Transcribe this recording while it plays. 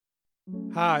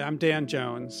Hi, I'm Dan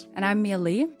Jones. And I'm Mia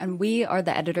Lee, and we are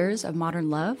the editors of Modern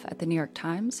Love at the New York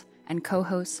Times and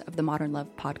co-hosts of the Modern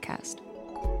Love podcast.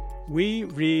 We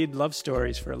read love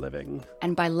stories for a living.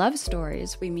 And by love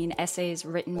stories, we mean essays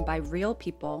written by real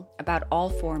people about all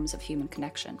forms of human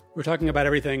connection. We're talking about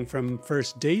everything from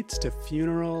first dates to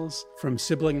funerals, from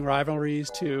sibling rivalries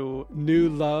to new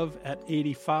love at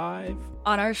 85.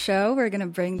 On our show, we're going to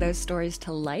bring those stories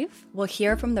to life. We'll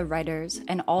hear from the writers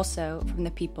and also from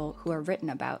the people who are written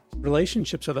about.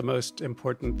 Relationships are the most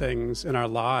important things in our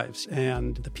lives,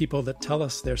 and the people that tell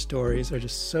us their stories are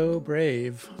just so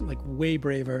brave, like way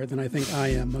braver than I think I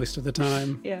am most of the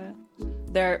time. Yeah.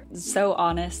 They're so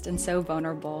honest and so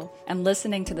vulnerable. And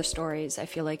listening to the stories, I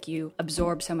feel like you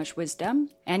absorb so much wisdom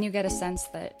and you get a sense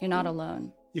that you're not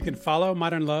alone. You can follow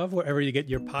Modern Love wherever you get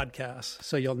your podcasts,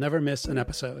 so you'll never miss an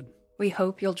episode. We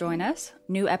hope you'll join us.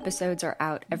 New episodes are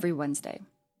out every Wednesday.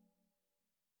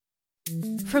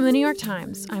 From the New York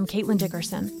Times, I'm Caitlin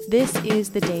Dickerson. This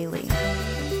is The Daily.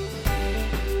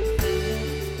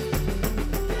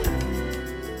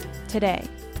 Today,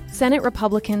 Senate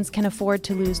Republicans can afford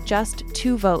to lose just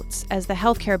 2 votes as the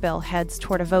healthcare bill heads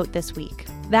toward a vote this week.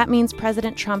 That means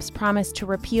President Trump's promise to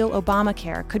repeal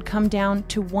Obamacare could come down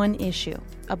to one issue: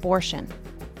 abortion.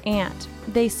 And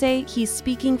they say he's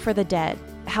speaking for the dead,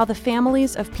 how the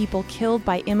families of people killed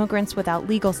by immigrants without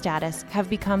legal status have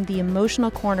become the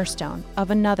emotional cornerstone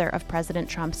of another of President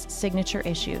Trump's signature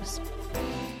issues.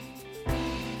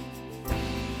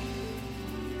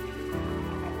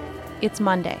 It's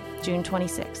Monday, June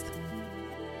 26th.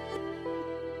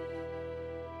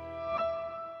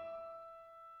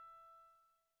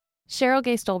 Cheryl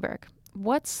Gay Stolberg,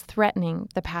 what's threatening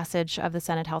the passage of the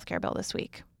Senate healthcare bill this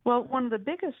week? Well, one of the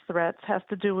biggest threats has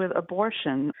to do with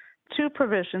abortion. 2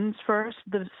 provisions. First,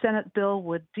 the Senate bill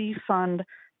would defund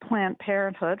Planned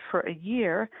Parenthood for a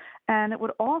year, and it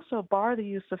would also bar the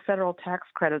use of federal tax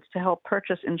credits to help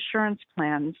purchase insurance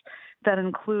plans that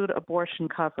include abortion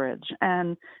coverage.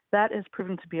 And that is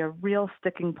proven to be a real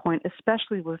sticking point,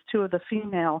 especially with 2 of the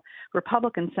female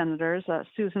Republican senators,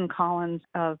 Susan Collins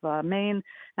of Maine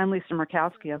and Lisa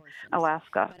Murkowski of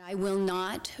Alaska. But I will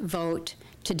not vote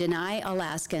to deny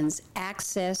Alaskans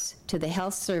access to the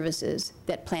health services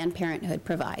that Planned Parenthood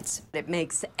provides. It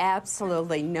makes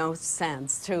absolutely no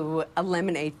sense to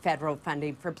eliminate federal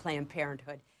funding for Planned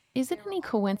Parenthood. Is it any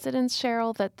coincidence,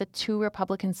 Cheryl, that the 2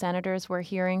 Republican senators we're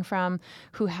hearing from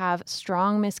who have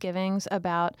strong misgivings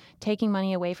about taking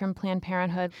money away from Planned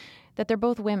Parenthood, that they're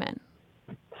both women?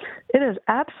 It is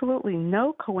absolutely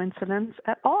no coincidence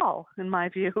at all, in my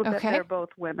view, that they're both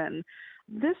women.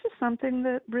 This is something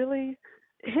that really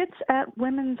hits at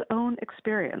women's own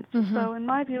experience. Mm-hmm. So in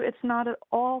my view, it's not at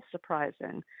all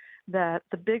surprising that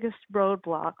the biggest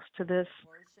roadblocks to this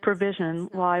provision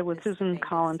lie with Susan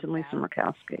Collins and Lisa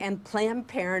Murkowski. And Planned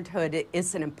Parenthood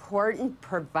is an important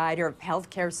provider of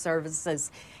health care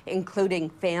services,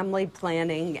 including family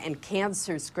planning and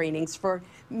cancer screenings for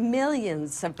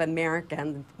millions of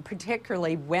Americans,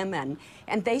 particularly women.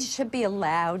 And they should be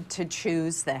allowed to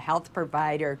choose the health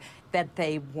provider that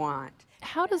they want.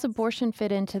 How does abortion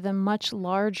fit into the much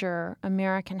larger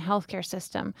American healthcare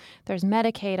system? There's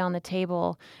Medicaid on the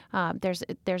table.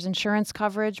 There's insurance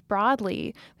coverage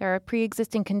broadly. There are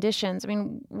pre-existing conditions. I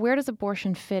mean, where does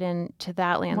abortion fit into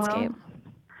that landscape? Well,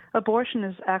 abortion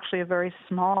is actually a very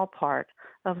small part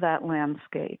of that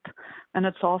landscape, and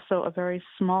it's also a very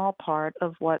small part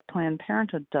of what Planned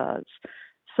Parenthood does.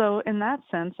 So in that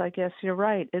sense, I guess you're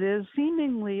right. It is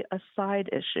seemingly a side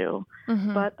issue,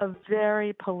 but a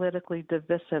very politically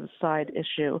divisive side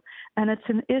issue. And it's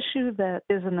an issue that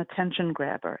is an attention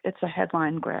grabber. It's a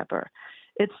headline grabber.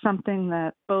 It's something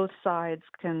that both sides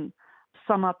can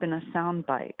sum up in a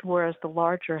soundbite, whereas the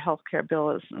larger healthcare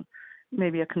bill is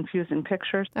maybe a confusing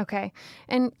picture. Okay.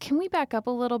 And can we back up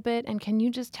a little bit, and can you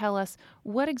just tell us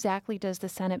what exactly does the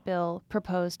Senate bill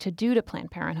propose to do to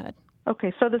Planned Parenthood?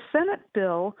 Okay, so the Senate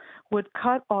bill would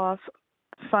cut off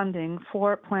funding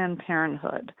for Planned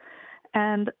Parenthood.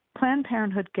 And Planned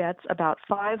Parenthood gets about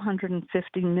 $550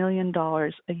 million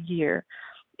a year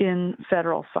in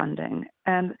federal funding.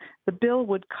 And the bill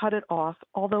would cut it off,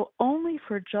 although only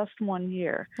for just 1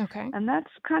 year. Okay. And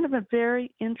that's kind of a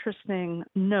very interesting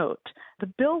note.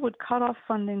 The bill would cut off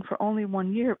funding for only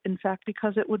 1 year, in fact,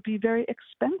 because it would be very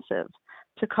expensive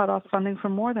to cut off funding for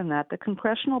more than that. The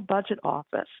Congressional Budget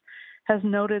Office has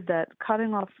noted that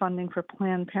cutting off funding for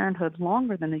Planned Parenthood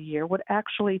longer than a year would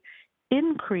actually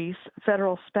increase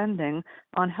federal spending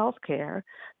on health care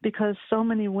because so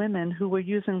many women who were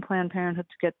using Planned Parenthood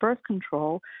to get birth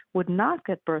control would not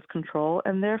get birth control,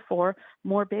 and therefore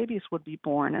more babies would be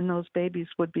born, and those babies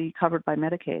would be covered by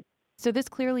Medicaid. So this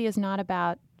clearly is not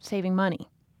about saving money.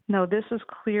 No, this is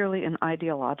clearly an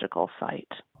ideological fight.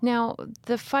 Now,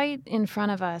 the fight in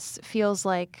front of us feels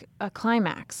like a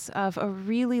climax of a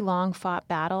really long-fought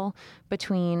battle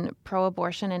between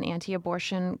pro-abortion and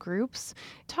anti-abortion groups.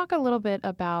 Talk a little bit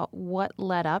about what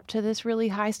led up to this really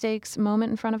high-stakes moment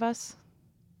in front of us.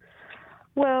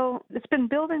 Well, it's been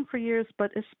building for years,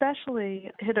 but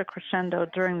especially hit a crescendo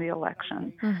during the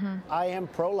election. Mm-hmm. I am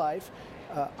pro-life.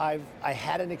 I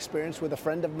had an experience with a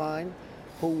friend of mine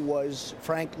who was,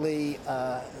 frankly,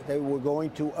 they were going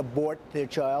to abort their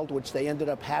child, which they ended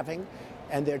up having,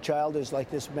 and their child is like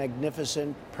this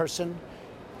magnificent person,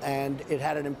 and it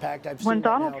had an impact. When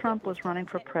Donald Trump was running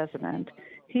for president,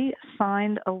 he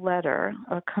signed a letter,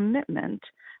 a commitment,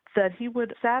 that he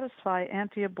would satisfy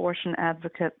anti-abortion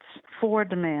advocates' 4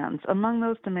 demands. Among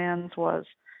those demands was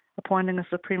appointing a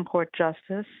Supreme Court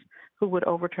justice who would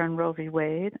overturn Roe v.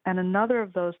 Wade, and another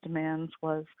of those demands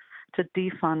was to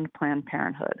defund Planned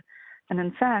Parenthood. And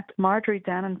in fact, Marjorie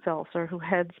Dannenfelser, who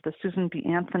heads the Susan B.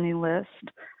 Anthony list,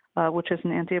 which is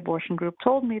an anti-abortion group,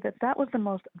 told me that that was the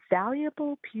most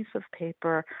valuable piece of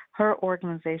paper her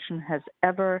organization has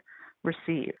ever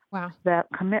received. Wow. That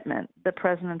commitment that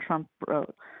President Trump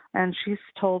wrote. And she's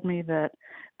told me that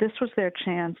this was their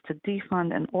chance to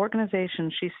defund an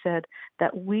organization, she said,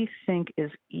 that we think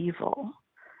is evil.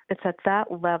 It's at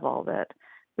that level that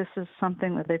this is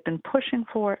something that they've been pushing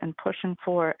for,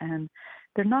 and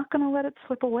they're not going to let it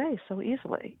slip away so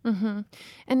easily. Mm-hmm.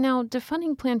 And now,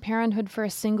 defunding Planned Parenthood for a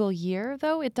single year,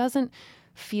 though, it doesn't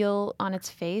feel on its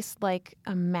face like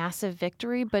a massive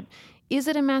victory, but is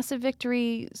it a massive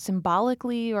victory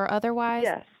symbolically or otherwise?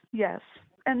 Yes.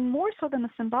 And more so than a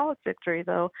symbolic victory,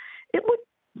 though, it would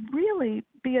really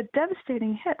be a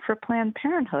devastating hit for Planned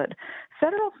Parenthood.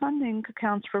 Federal funding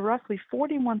accounts for roughly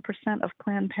 41% of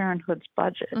Planned Parenthood's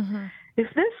budget. Mm-hmm. If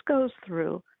this goes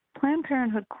through, Planned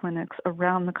Parenthood clinics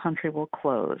around the country will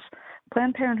close.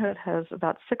 Planned Parenthood has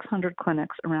about 600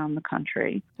 clinics around the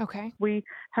country. Okay. We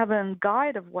have a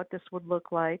guide of what this would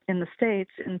look like in the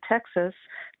States. In Texas,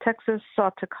 Texas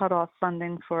sought to cut off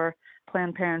funding for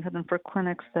Planned Parenthood and for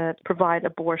clinics that provide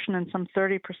abortion, and some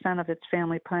 30% of its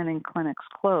family planning clinics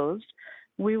closed.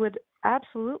 We would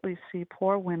absolutely see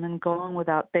poor women going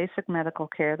without basic medical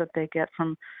care that they get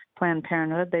from Planned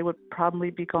Parenthood. They would probably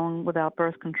be going without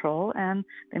birth control, and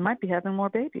they might be having more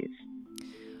babies.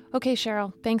 Okay,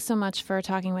 Cheryl, thanks so much for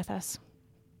talking with us.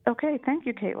 Okay, thank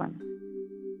you, Caitlin.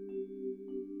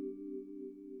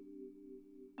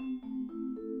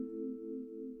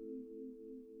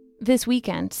 This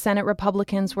weekend, Senate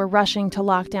Republicans were rushing to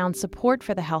lock down support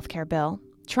for the healthcare bill,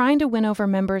 trying to win over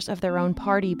members of their own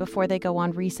party before they go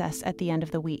on recess at the end of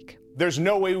the week. There's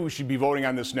no way we should be voting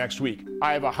on this next week.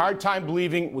 I have a hard time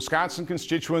believing Wisconsin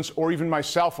constituents or even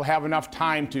myself will have enough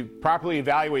time to properly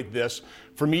evaluate this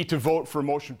for me to vote for a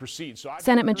motion proceed.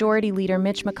 Senate Majority Leader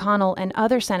Mitch McConnell and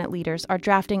other Senate leaders are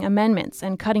drafting amendments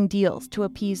and cutting deals to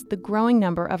appease the growing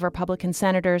number of Republican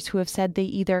senators who have said they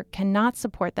either cannot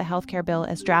support the healthcare bill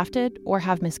as drafted or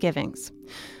have misgivings.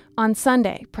 On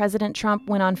Sunday, President Trump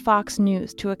went on Fox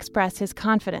News to express his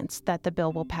confidence that the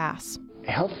bill will pass.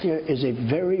 Healthcare is a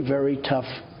very, very tough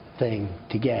thing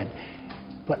to get,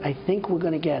 but I think we're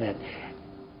going to get it.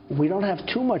 We don't have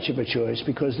too much of a choice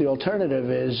because the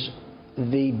alternative is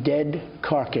the dead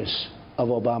carcass of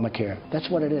Obamacare.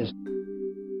 That's what it is.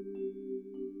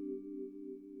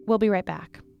 We'll be right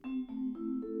back.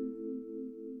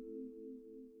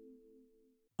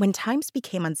 When times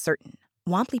became uncertain,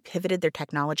 Womply pivoted their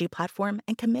technology platform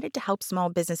and committed to help small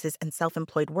businesses and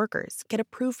self-employed workers get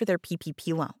approved for their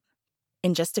PPP loan.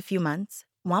 In just a few months,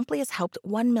 Womply has helped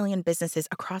 1 million businesses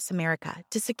across America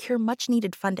to secure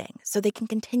much-needed funding so they can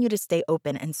continue to stay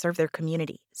open and serve their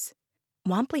communities.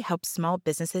 Womply helps small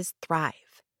businesses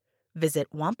thrive. Visit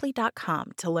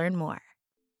womply.com to learn more.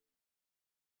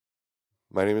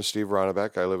 My name is Steve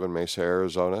Ronnebeck. I live in Mesa,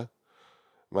 Arizona.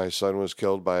 My son was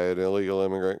killed by an illegal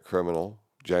immigrant criminal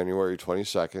January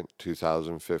 22nd,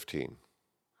 2015.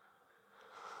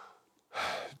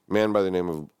 A man by the name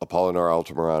of Apolinar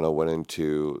Altamirano went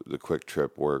into the Quick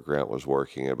Trip where Grant was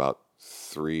working at about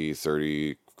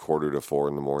 3:30, 3:45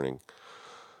 in the morning.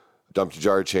 Dumped a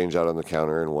jar of change out on the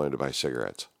counter and wanted to buy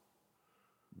cigarettes.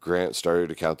 Grant started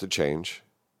to count the change,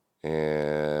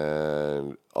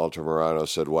 and Altamirano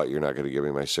said, "What, you're not going to give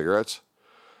me my cigarettes?"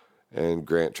 And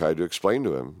Grant tried to explain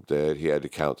to him that he had to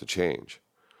count the change.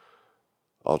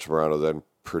 Altamirano then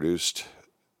produced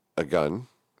a gun,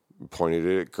 pointed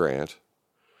it at Grant.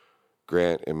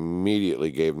 Grant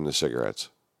immediately gave him the cigarettes,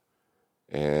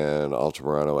 and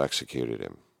Altamirano executed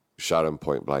him, shot him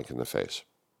point blank in the face.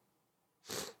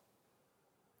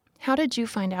 How did you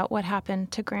find out what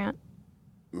happened to Grant?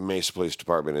 Mesa Police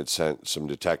Department had sent some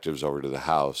detectives over to the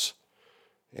house,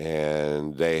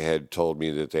 and they had told me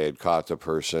that they had caught the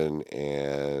person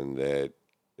and that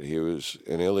he was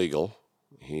an illegal.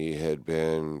 He had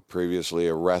been previously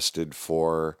arrested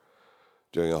for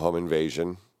doing a home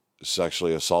invasion,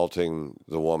 sexually assaulting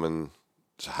the woman's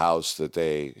house that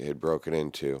they had broken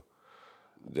into,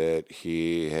 that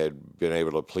he had been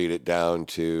able to plead it down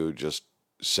to just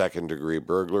second-degree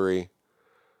burglary,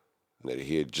 that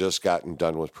he had just gotten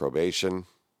done with probation.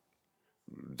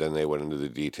 Then they went into the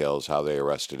details, how they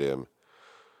arrested him.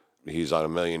 He's on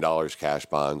 $1 million cash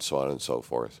bond, so on and so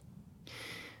forth.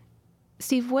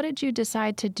 Steve, what did you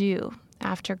decide to do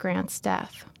after Grant's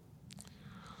death?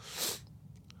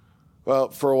 Well,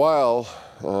 for a while,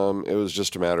 it was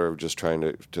just a matter of just trying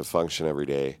to function every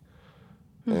day.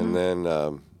 Mm-hmm. And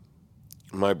then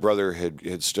my brother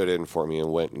had stood in for me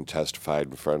and went and testified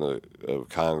in front of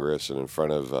Congress and in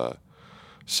front of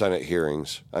Senate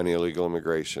hearings on illegal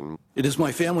immigration. It is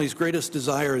my family's greatest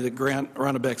desire that Grant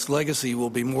Ronnebeck's legacy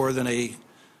will be more than a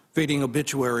fading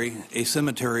obituary, a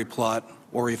cemetery plot,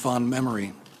 or a fond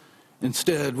memory.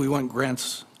 Instead, we want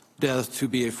Grant's death to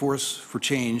be a force for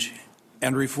change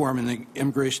and reform in the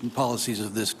immigration policies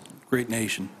of this great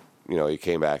nation. You know, he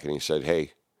came back and he said,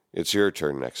 hey, it's your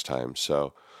turn next time.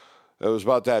 So it was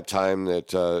about that time that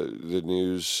the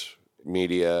news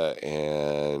media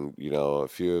and, you know, a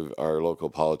few of our local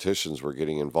politicians were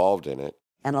getting involved in it.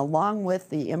 And along with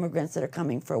the immigrants that are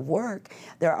coming for work,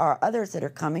 there are others that are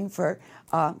coming for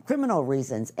criminal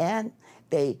reasons. And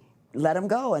they let them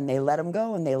go, and they let them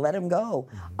go, and they let them go,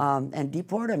 and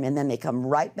deport them. And then they come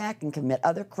right back and commit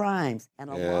other crimes. And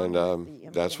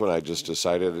that's when I just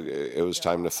decided it was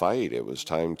time to fight. It was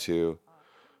time to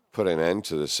put an end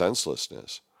to the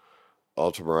senselessness.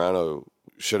 Altamirano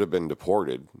should have been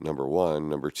deported, number one.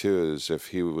 Number two is if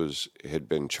he had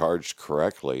been charged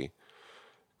correctly,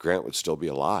 Grant would still be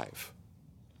alive.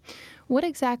 What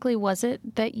exactly was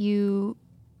it that you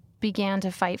began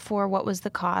to fight for? What was the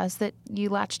cause that you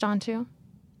latched onto?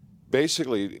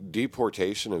 Basically,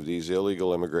 deportation of these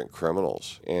illegal immigrant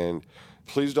criminals. And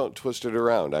please don't twist it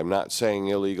around. I'm not saying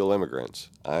illegal immigrants.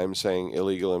 I'm saying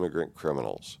illegal immigrant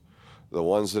criminals. The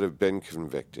ones that have been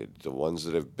convicted, the ones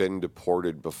that have been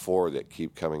deported before that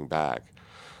keep coming back.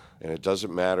 And it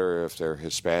doesn't matter if they're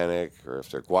Hispanic or if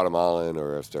they're Guatemalan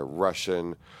or if they're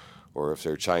Russian or if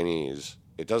they're Chinese.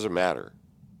 It doesn't matter.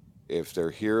 If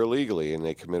they're here illegally and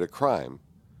they commit a crime,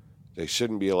 they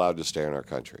shouldn't be allowed to stay in our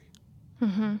country.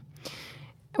 Mm-hmm.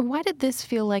 Why did this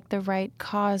feel like the right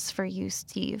cause for you,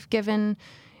 Steve, given,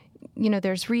 you know,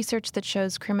 there's research that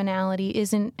shows criminality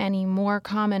isn't any more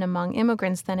common among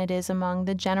immigrants than it is among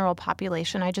the general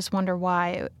population? I just wonder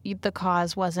why the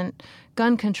cause wasn't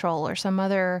gun control or some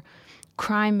other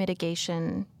crime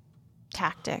mitigation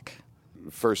tactic.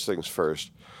 First things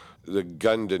first, the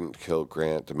gun didn't kill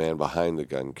Grant. The man behind the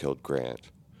gun killed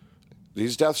Grant.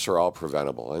 These deaths are all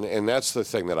preventable, and that's the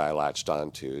thing that I latched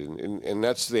onto, and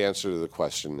that's the answer to the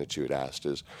question that you had asked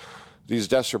is, these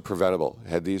deaths are preventable.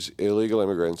 Had these illegal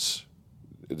immigrants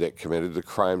that committed the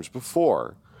crimes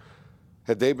before,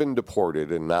 had they been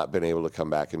deported and not been able to come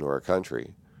back into our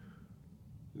country,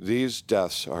 these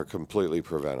deaths are completely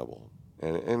preventable.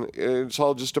 And it's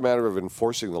all just a matter of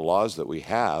enforcing the laws that we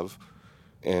have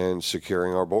and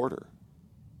securing our border.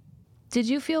 Did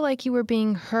you feel like you were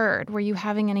being heard? Were you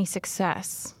having any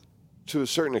success? To a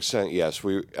certain extent, yes.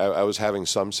 I was having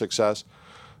some success,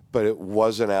 but it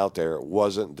wasn't out there. It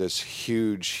wasn't this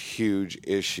huge, huge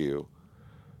issue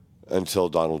until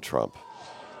Donald Trump.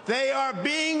 They are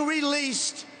being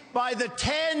released by the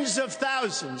tens of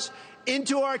thousands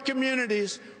into our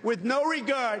communities with no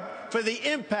regard for the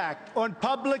impact on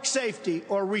public safety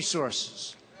or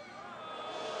resources.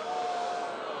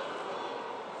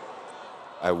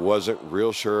 I wasn't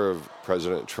real sure of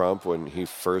President Trump when he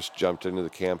first jumped into the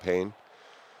campaign.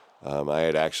 I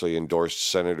had actually endorsed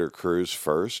Senator Cruz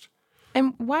first.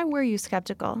 And why were you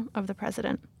skeptical of the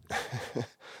president?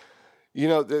 You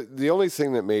know, the only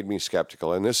thing that made me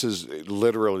skeptical, and this is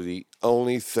literally the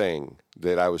only thing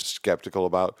that I was skeptical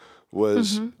about,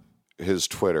 was his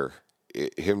Twitter,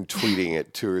 him tweeting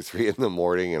at 2 or 3 in the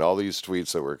morning and all these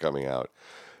tweets that were coming out.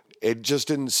 It just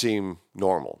didn't seem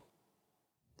normal.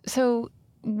 So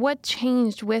what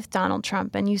changed with Donald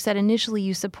Trump? And you said initially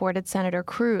you supported Senator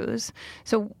Cruz.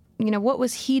 So, you know, what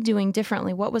was he doing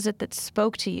differently? What was it that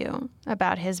spoke to you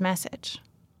about his message?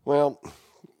 Well,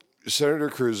 Senator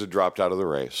Cruz had dropped out of the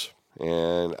race.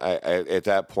 And I at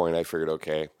that point, I figured,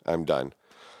 okay, I'm done.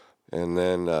 And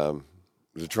then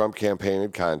the Trump campaign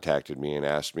had contacted me and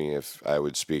asked me if I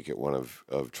would speak at one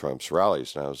of Trump's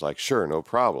rallies. And I was like, sure, no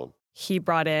problem. He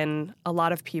brought in a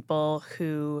lot of people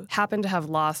who happened to have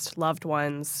lost loved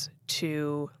ones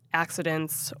to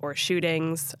accidents or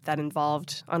shootings that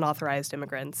involved unauthorized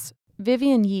immigrants.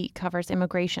 Vivian Yee covers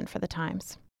immigration for The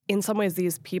Times. In some ways,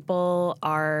 these people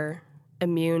are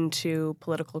immune to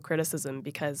political criticism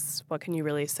because what can you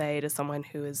really say to someone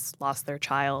who has lost their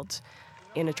child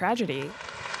in a tragedy?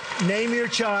 Name your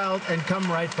child and come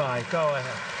right by. Go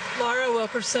ahead. Laura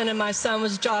Wilkerson, and my son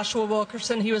was Joshua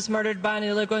Wilkerson. He was murdered by an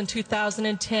illegal in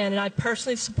 2010, and I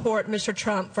personally support Mr.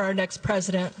 Trump for our next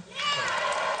president.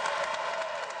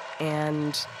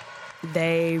 And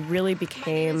they really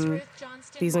became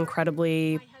these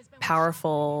incredibly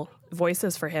powerful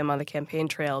voices for him on the campaign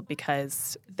trail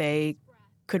because they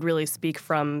could really speak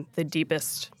from the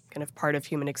deepest kind of part of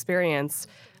human experience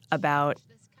about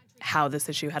how this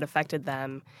issue had affected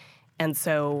them. And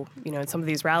so, in some of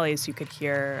these rallies, you could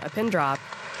hear a pin drop.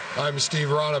 I'm Steve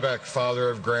Ronnebeck, father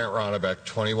of Grant Ronnebeck,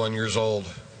 21 years old,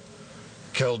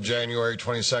 killed January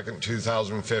 22nd,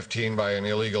 2015 by an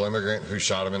illegal immigrant who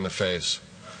shot him in the face.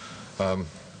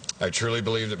 I truly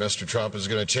believe that Mr. Trump is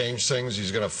going to change things.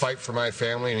 He's going to fight for my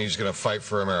family, and he's going to fight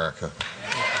for America.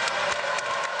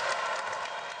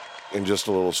 In just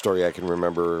a little story, I can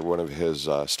remember one of his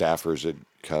staffers had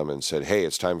come and said, "Hey,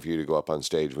 it's time for you to go up on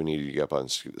stage. We need you to get up on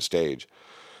stage."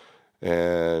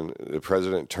 And the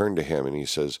president turned to him and he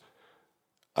says,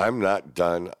 "I'm not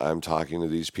done. I'm talking to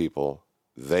these people.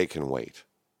 They can wait."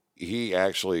 He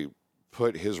actually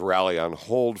put his rally on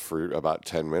hold for about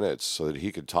 10 minutes so that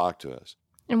he could talk to us.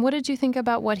 And what did you think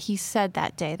about what he said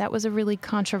that day? That was a really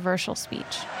controversial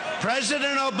speech.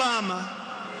 President Obama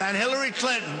and Hillary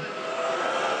Clinton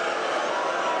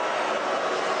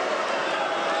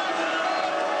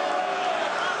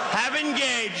have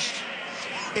engaged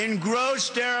in gross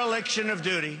dereliction of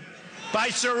duty by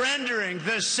surrendering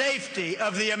the safety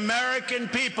of the American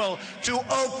people to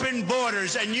open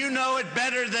borders. And you know it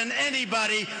better than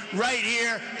anybody right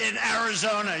here in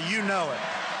Arizona. You know it.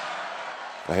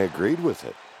 I agreed with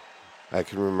it. I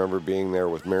can remember being there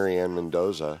with Mary Ann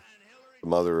Mendoza, the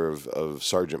mother of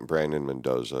Sergeant Brandon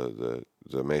Mendoza,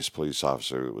 the Mesa police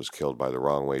officer that was killed by the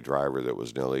wrong-way driver that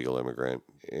was an illegal immigrant.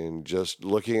 And just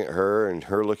looking at her and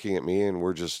her looking at me, and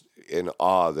we're just in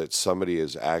awe that somebody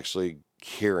is actually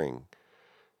hearing.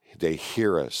 They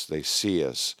hear us. They see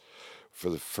us. For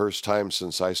the first time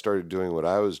since I started doing what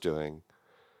I was doing,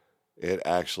 it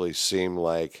actually seemed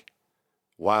like,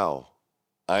 wow,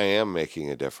 I am making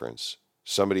a difference.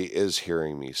 Somebody is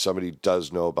hearing me. Somebody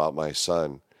does know about my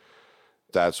son.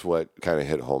 That's what kind of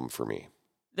hit home for me.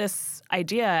 This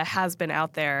idea has been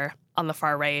out there on the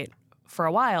far right for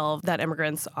a while that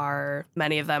immigrants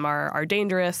many of them are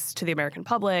dangerous to the American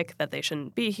public, that they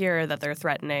shouldn't be here, that they're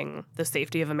threatening the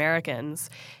safety of Americans.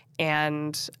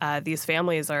 And these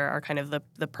families are kind of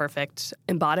the perfect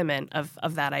embodiment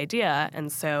of that idea.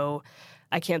 And so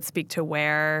I can't speak to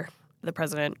where the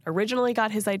president originally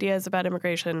got his ideas about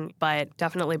immigration, but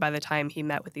definitely by the time he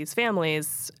met with these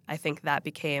families, I think that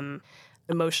became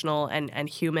emotional and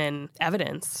human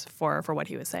evidence for what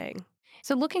he was saying.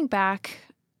 So looking back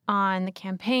on the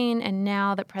campaign and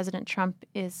now that President Trump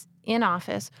is in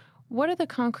office, what are the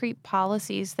concrete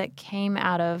policies that came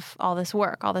out of all this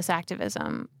work, all this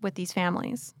activism with these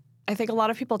families? I think a lot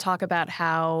of people talk about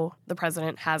how the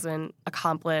president hasn't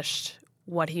accomplished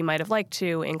what he might have liked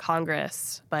to in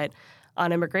Congress, but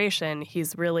on immigration,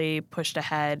 he's really pushed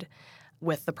ahead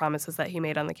with the promises that he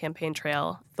made on the campaign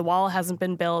trail. The wall hasn't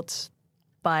been built,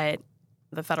 but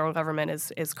the federal government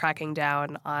is cracking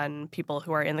down on people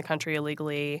who are in the country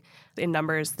illegally in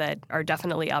numbers that are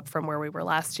definitely up from where we were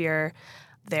last year.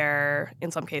 They're, in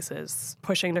some cases,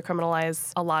 pushing to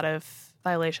criminalize a lot of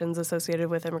violations associated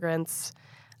with immigrants.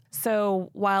 So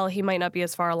while he might not be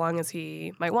as far along as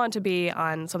he might want to be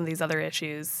on some of these other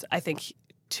issues, I think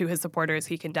to his supporters,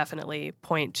 he can definitely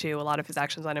point to a lot of his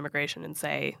actions on immigration and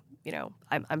say,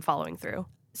 I'm following through.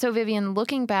 So Vivian,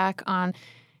 looking back on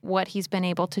what he's been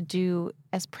able to do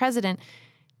as president,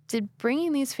 did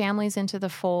bringing these families into the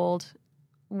fold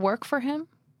work for him?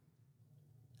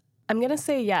 I'm going to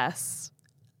say yes.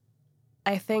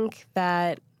 I think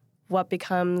that what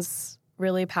becomes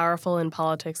really powerful in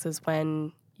politics is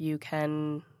when you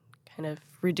can kind of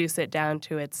reduce it down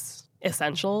to its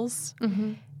essentials.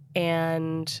 Mm-hmm.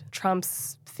 And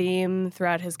Trump's theme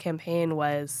throughout his campaign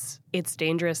was, it's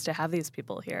dangerous to have these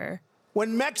people here.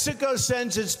 When Mexico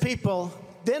sends its people,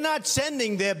 they're not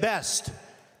sending their best.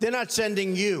 They're not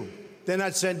sending you. They're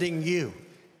not sending you.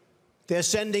 They're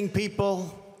sending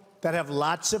people that have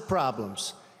lots of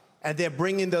problems, and they're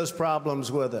bringing those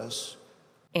problems with us.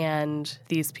 And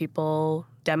these people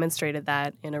demonstrated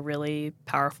that in a really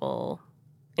powerful,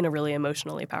 in a really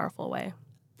emotionally powerful way.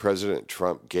 President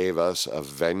Trump gave us a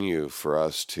venue for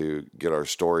us to get our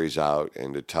stories out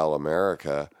and to tell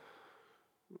America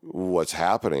what's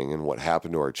happening and what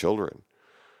happened to our children.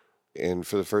 And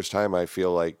for the first time, I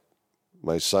feel like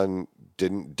my son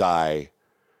didn't die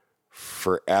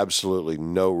for absolutely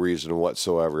no reason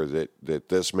whatsoever, that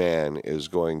this man is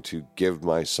going to give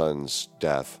my son's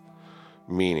death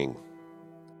meaning.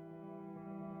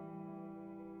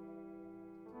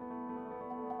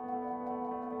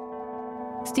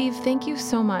 Steve, thank you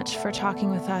so much for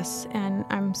talking with us, and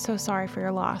I'm so sorry for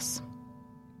your loss.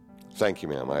 Thank you,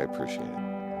 ma'am. I appreciate it.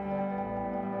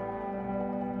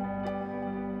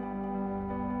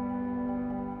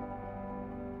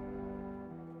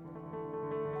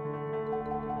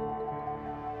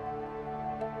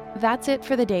 That's it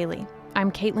for The Daily.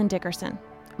 I'm Caitlin Dickerson.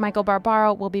 Michael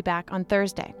Barbaro will be back on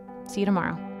Thursday. See you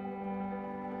tomorrow.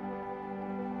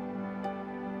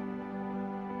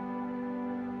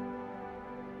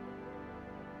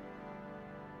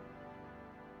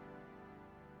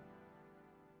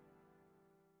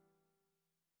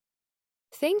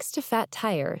 Thanks to Fat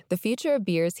Tire, the future of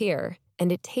beer is here,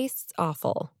 and it tastes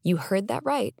awful. You heard that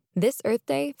right. This Earth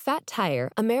Day, Fat Tire,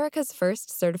 America's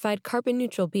first certified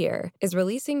carbon-neutral beer, is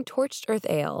releasing Torched Earth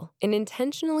Ale, an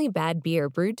intentionally bad beer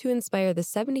brewed to inspire the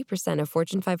 70% of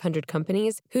Fortune 500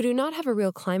 companies who do not have a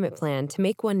real climate plan to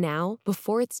make one now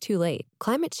before it's too late.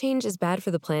 Climate change is bad for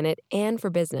the planet and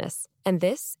for business. And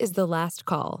this is the last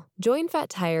call. Join Fat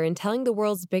Tire in telling the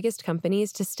world's biggest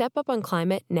companies to step up on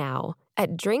climate now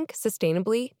at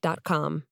drinksustainably.com.